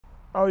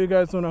How are you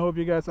guys doing? I hope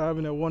you guys are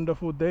having a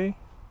wonderful day.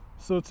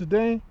 So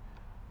today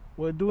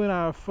we're doing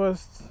our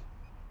first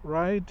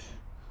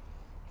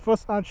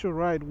actual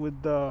ride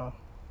with the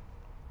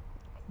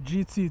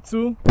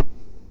GT2,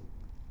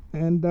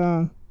 and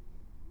I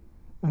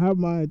have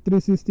my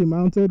 360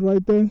 mounted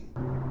right there.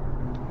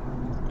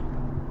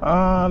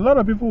 A lot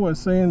of people were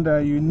saying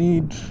that you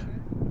need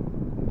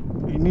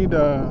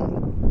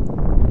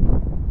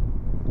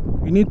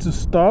to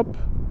stop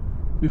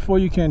before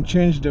you can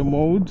change the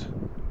mode.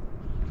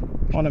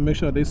 I want to make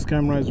sure this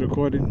camera is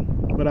recording,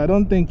 but I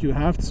don't think you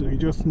have to. You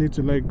just need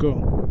to let go.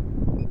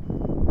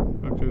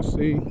 Okay,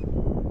 see,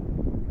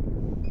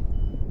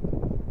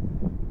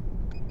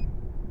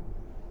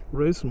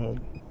 race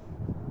mode.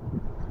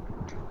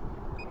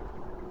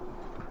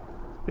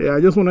 Yeah,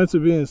 I just wanted to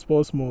be in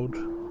sports mode.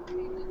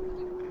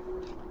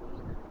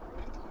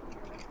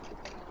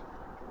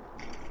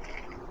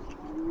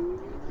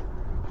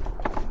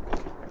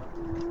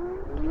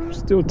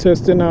 Still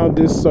testing out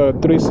this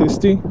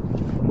 360.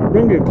 I'll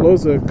bring it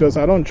closer because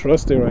I don't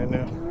trust it right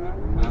now.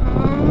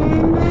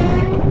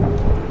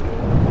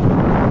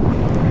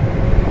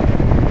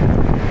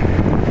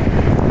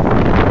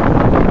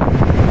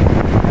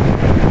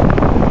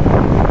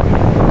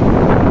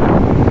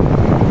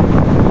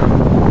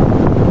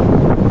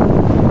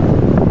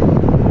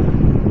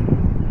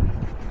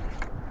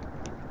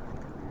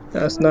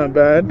 That's not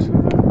bad.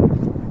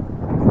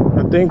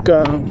 I think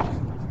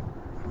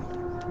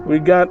we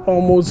got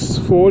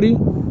almost 40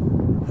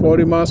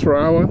 miles per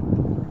hour.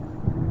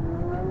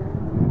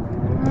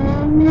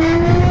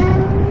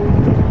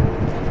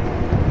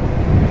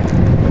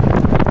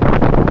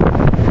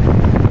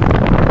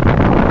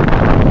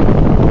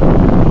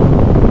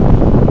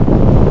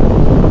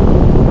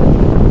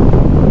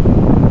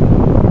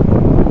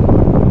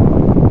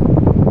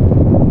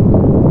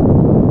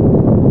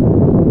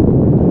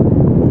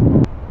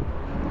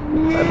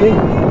 I think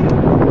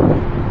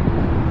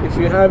if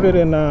you have it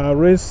in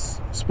race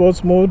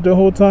sports mode the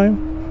whole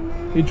time,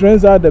 it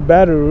drains out the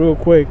battery real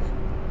quick.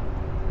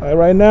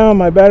 Right now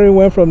my battery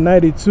went from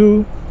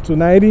 92 to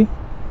 90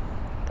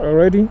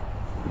 already.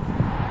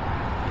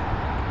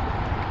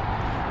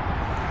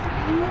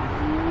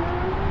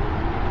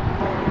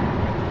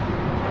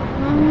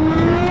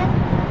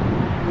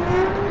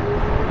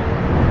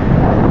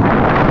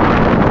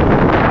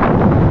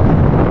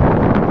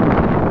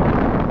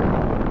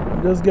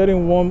 Just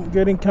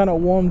getting kind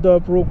of warmed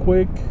up real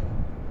quick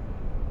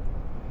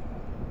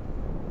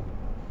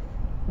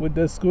with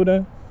the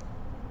scooter.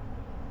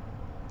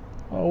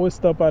 I always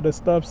stop at the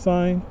stop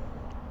sign.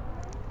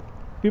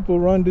 People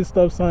run this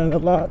stop sign a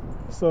lot,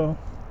 so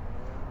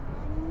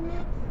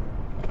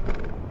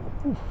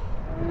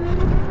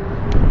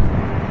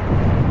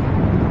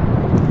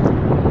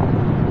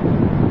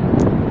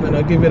then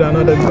I give it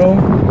another go.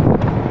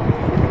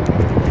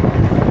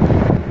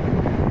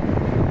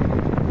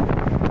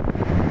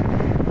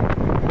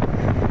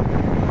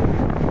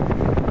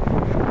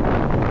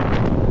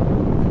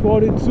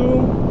 $42,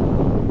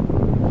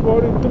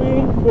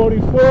 $43,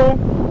 $44,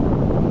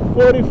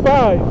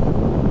 $45,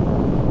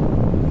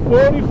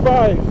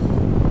 $45.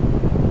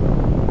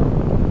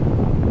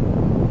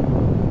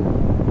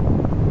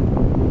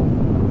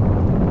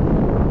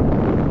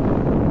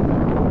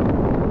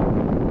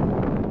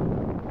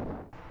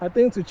 I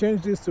think to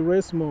change this to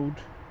race mode,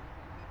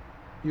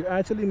 you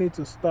actually need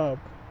to stop.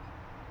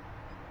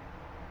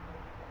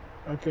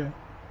 Okay,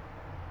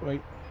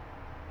 wait.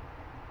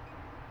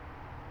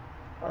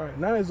 Alright,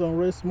 now it's on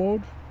race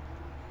mode.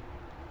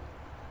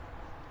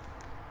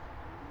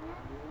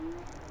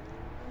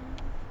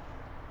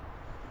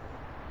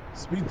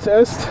 Speed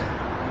test.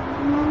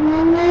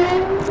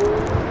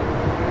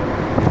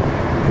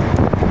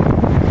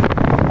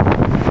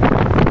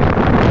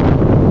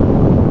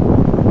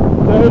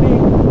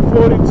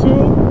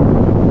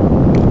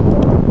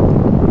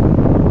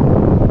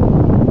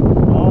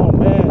 Oh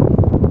man,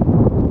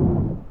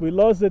 we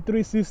lost the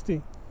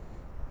 360.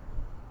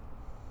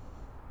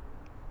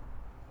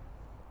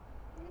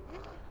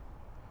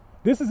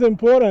 This is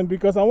important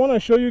because I want to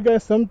show you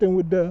guys something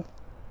with the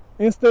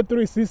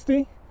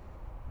Insta360.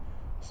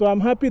 So I'm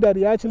happy that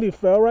it actually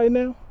fell right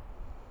now,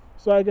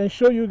 so I can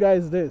show you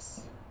guys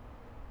this.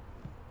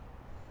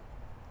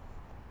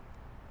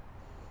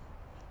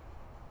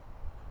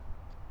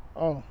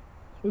 Oh,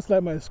 looks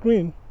like my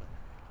screen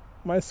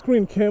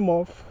came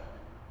off.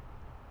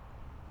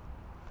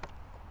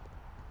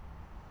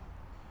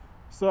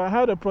 So I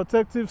had a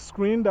protective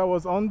screen that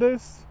was on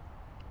this.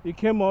 It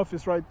came off,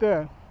 it's right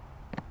there.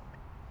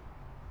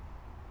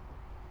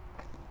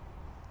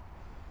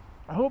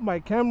 I hope my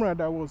camera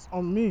that was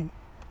on me,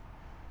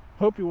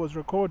 hope it was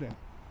recording.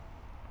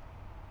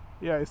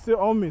 Yeah, it's still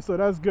on me, so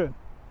that's good.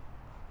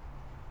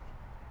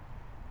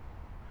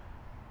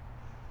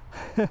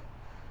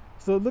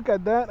 So look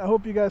at that. I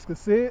hope you guys can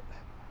see it.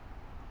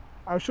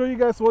 I'll show you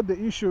guys what the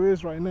issue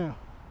is right now.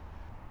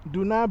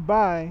 Do not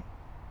buy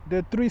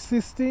the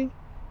 360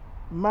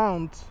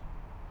 mount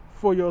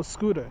for your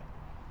scooter,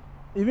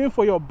 even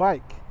for your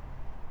bike,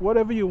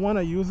 whatever you want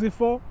to use it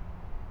for.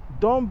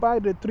 Don't buy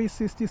the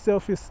 360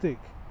 selfie stick.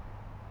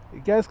 You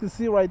guys can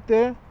see right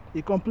there,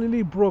 it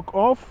completely broke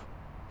off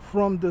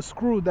from the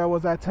screw that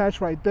was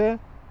attached right there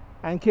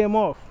and came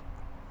off.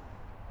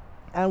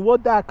 And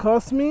what that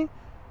cost me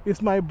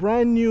is my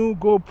brand new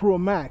GoPro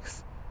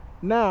Max.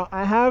 Now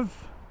I have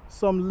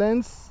some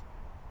lens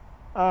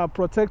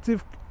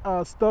protective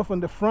stuff on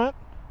the front,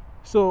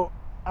 so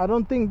I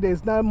don't think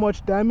there's not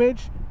much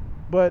damage,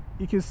 but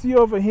you can see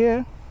over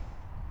here,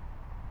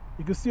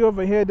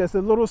 there's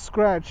a little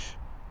scratch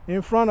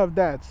in front of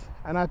that,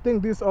 and I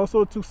think this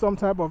also took some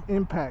type of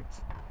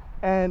impact.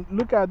 And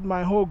look at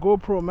my whole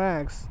GoPro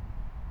Max.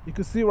 You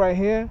can see right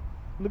here,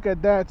 look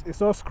at that,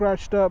 it's all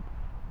scratched up.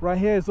 Right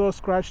here is all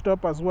scratched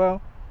up as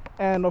well.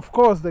 And of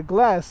course the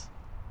glass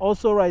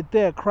also right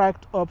there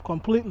cracked up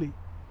completely.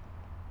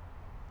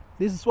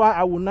 This is why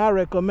I would not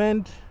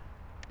recommend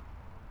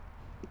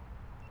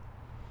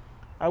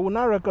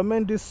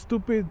this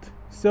stupid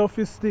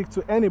selfie stick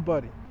to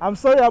anybody. I'm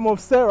sorry I'm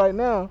upset right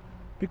now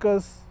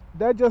because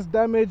that just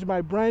damaged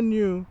my brand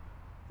new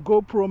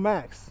GoPro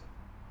Max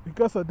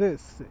because of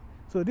this.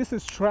 So this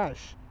is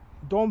trash.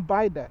 Don't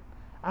buy that.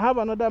 I have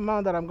another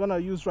mount that I'm gonna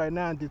use right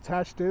now and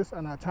detach this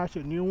and attach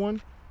a new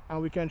one,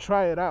 and we can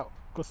try it out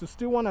because we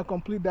still want to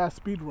complete that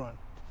speed run.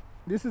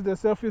 This is the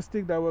selfie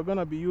stick that we're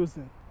gonna be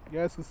using. You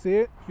guys can see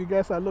it. If you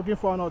guys are looking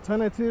for an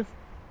alternative,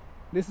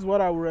 this is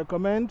what I would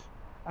recommend.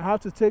 I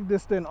have to take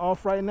this thing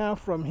off right now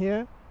from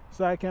here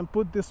so I can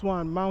put this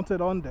one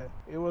mounted on there.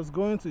 It was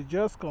going to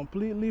just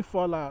completely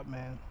fall out,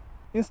 man.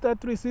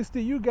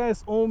 Insta360, you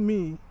guys owe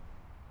me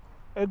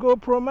a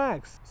GoPro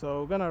Max.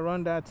 So we're gonna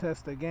run that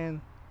test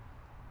again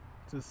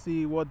to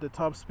see what the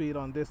top speed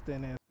on this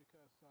thing is.